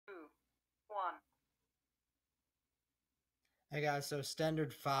Hey guys, so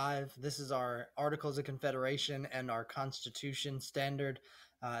Standard 5, this is our Articles of Confederation and our Constitution standard.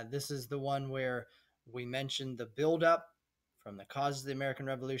 This is the one where we mentioned the buildup from the cause of the American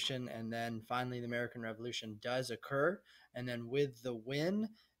Revolution, and then finally the American Revolution does occur. And then with the win,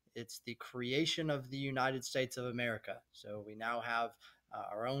 it's the creation of the United States of America. So we now have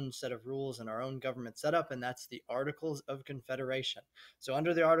our own set of rules and our own government setup, and that's the Articles of Confederation. So,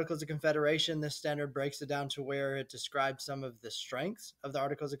 under the Articles of Confederation, this standard breaks it down to where it describes some of the strengths of the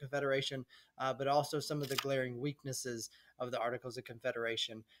Articles of Confederation, but also some of the glaring weaknesses of the Articles of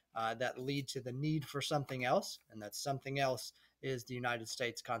Confederation that lead to the need for something else. And that something else is the United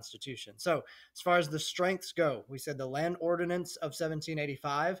States Constitution. So, as far as the strengths go, we said the Land Ordinance of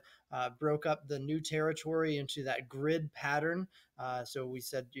 1785 broke up the new territory into that grid pattern. So, we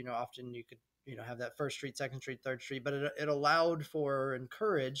said, often you could have that first street, second street, third street, but it allowed for or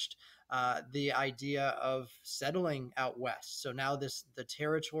encouraged the idea of settling out west. So now the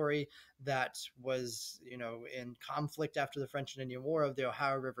territory that was in conflict after the French and Indian War of the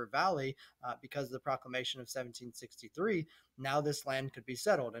Ohio River Valley, because of the Proclamation of 1763, now this land could be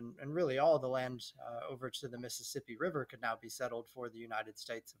settled, and really all the land over to the Mississippi River could now be settled for the United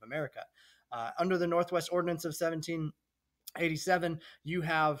States of America. Under the Northwest Ordinance of 1787, you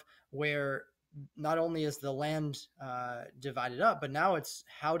have where not only is the land divided up, but now it's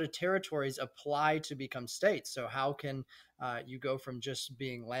how do territories apply to become states. So how can you go from just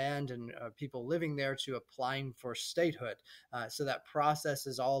being land and people living there to applying for statehood? So that process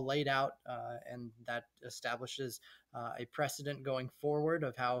is all laid out, and that establishes a precedent going forward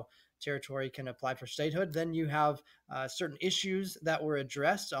of how territory can apply for statehood. Then you have certain issues that were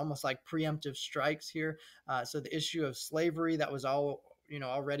addressed, almost like preemptive strikes here. So the issue of slavery that was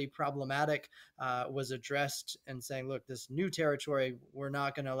already problematic was addressed, and saying, look, this new territory, we're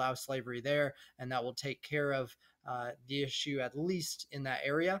not going to allow slavery there, and that will take care of the issue, at least in that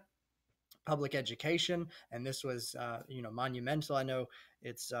area. Public education, and this was monumental. I know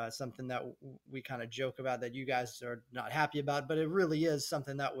it's something that we kind of joke about that you guys are not happy about, but it really is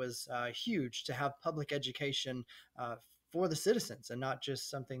something that was huge to have public education for the citizens, and not just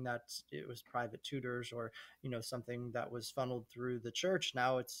something that it was private tutors or something that was funneled through the church.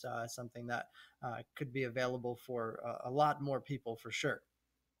 Now it's something that could be available for a lot more people, for sure.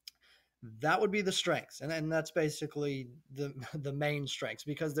 That would be the strengths, and then that's basically the main strengths,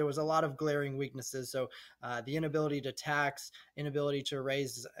 because there was a lot of glaring weaknesses. So the inability to tax, inability to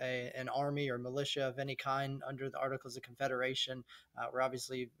raise an army or militia of any kind under the Articles of Confederation were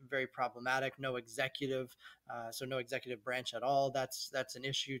obviously very problematic. No executive, so no executive branch at all. That's an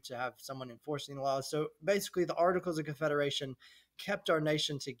issue, to have someone enforcing the laws. So basically the Articles of Confederation kept our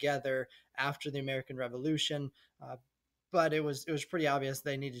nation together after the American Revolution. But it was pretty obvious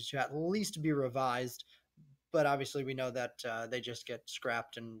they needed to at least be revised. But obviously, we know that they just get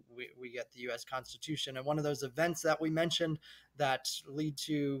scrapped, and we get the U.S. Constitution. And one of those events that we mentioned that lead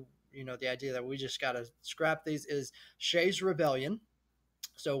to the idea that we just got to scrap these is Shays' Rebellion.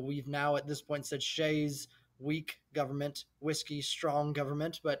 So we've now at this point said Shays weak government, Whiskey strong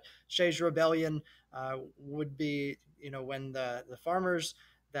government, but Shays' Rebellion would be when the farmers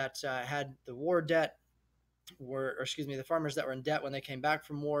that had the war debt the farmers that were in debt when they came back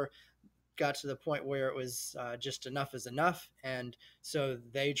from war got to the point where it was just enough is enough. And so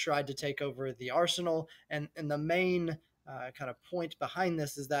they tried to take over the arsenal. And the main kind of point behind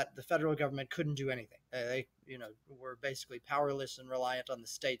this is that the federal government couldn't do anything. They were basically powerless and reliant on the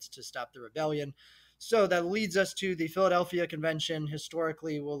states to stop the rebellion. So that leads us to the Philadelphia Convention,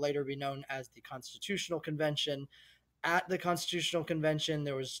 historically will later be known as the Constitutional Convention. At the Constitutional Convention,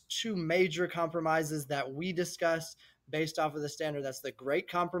 there was two major compromises that we discussed based off of the standard. That's the Great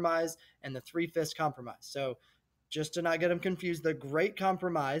Compromise and the Three-Fifths Compromise. So just to not get them confused, the Great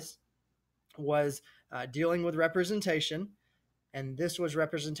Compromise was dealing with representation, and this was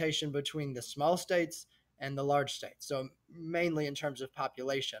representation between the small states and the large states, so mainly in terms of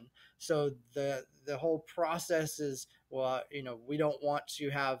population. So the whole process is, well, we don't want to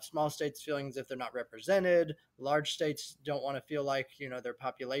have small states feeling as if they're not represented. Large states don't want to feel like their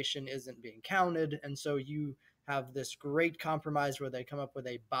population isn't being counted, and so you have this great compromise where they come up with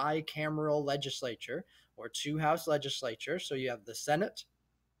a bicameral legislature, or two-house legislature. So you have the Senate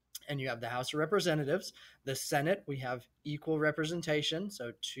and you have the House of Representatives. The Senate, we have equal representation,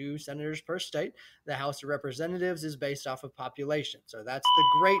 so 2 senators per state. The House of Representatives is based off of population. So that's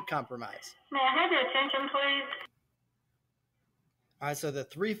the Great Compromise. May I have your attention, please? All right, so the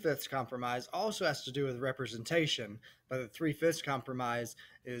Three-Fifths Compromise also has to do with representation, but the Three-Fifths Compromise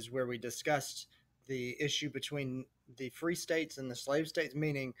is where we discussed the issue between the free states and the slave states,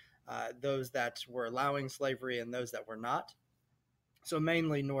 meaning those that were allowing slavery and those that were not. So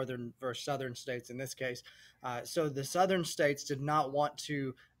mainly northern versus southern states in this case. So the southern states did not want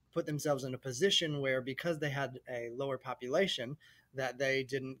to put themselves in a position where, because they had a lower population, that they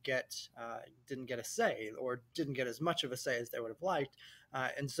didn't get a say, or didn't get as much of a say as they would have liked,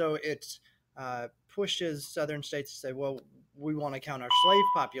 and so it pushes southern states to say, well, we want to count our slave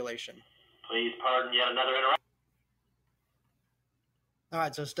population. Please pardon yet another interruption. All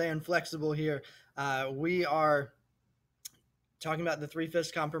right, so staying flexible here. We are talking about the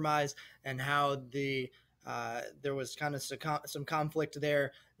Three-Fifths Compromise and how there was kind of some conflict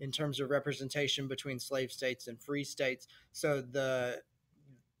there in terms of representation between slave states and free states. So the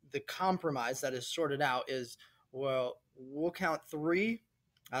compromise that is sorted out is, well, we'll count 3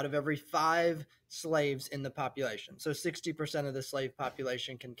 out of every 5 slaves in the population. So 60% of the slave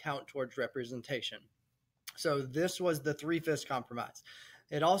population can count towards representation. So this was the Three-Fifths Compromise.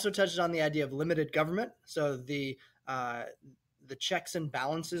 It also touches on the idea of limited government. So the checks and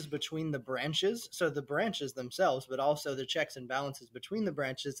balances between the branches, so the branches themselves, but also the checks and balances between the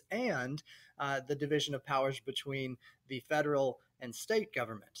branches, and the division of powers between the federal and state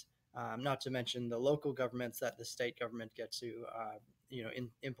government, not to mention the local governments that the state government gets to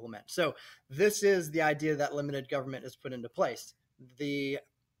implement. So this is the idea that limited government is put into place. The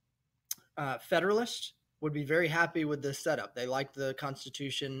Federalists would be very happy with this setup. They liked the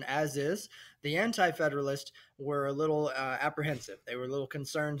Constitution as is. The Anti-Federalists were a little apprehensive. They were a little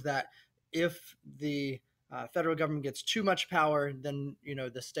concerned that if the federal government gets too much power, then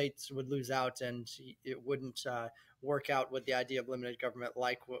the states would lose out, and it wouldn't work out with the idea of limited government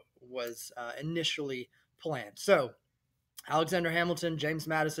like what was initially planned. So Alexander Hamilton, James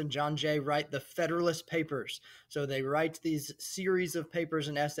Madison, John Jay write the Federalist Papers. So they write these series of papers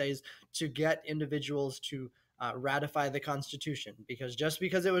and essays to get individuals to ratify the Constitution, because just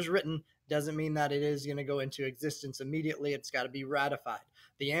because it was written doesn't mean that it is going to go into existence immediately. It's got to be ratified.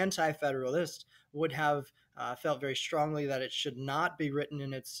 The Anti-Federalist would have felt very strongly that it should not be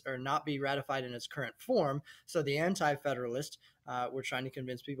written not be ratified in its current form. So the Anti-Federalist were trying to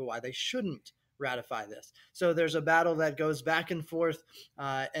convince people why they shouldn't ratify this. So there's a battle that goes back and forth,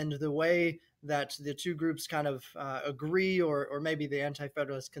 and the way that the two groups kind of agree, or maybe the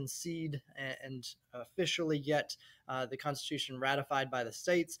Anti-Federalists concede and officially get the Constitution ratified by the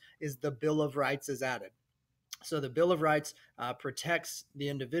states, is the Bill of Rights is added. So the Bill of Rights protects the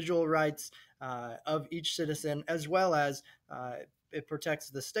individual rights of each citizen, as well as it protects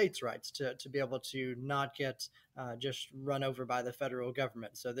the states' rights to be able to not get just run over by the federal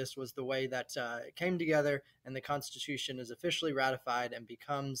government. So this was the way that it came together, and the Constitution is officially ratified and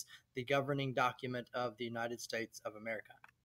becomes the governing document of the United States of America.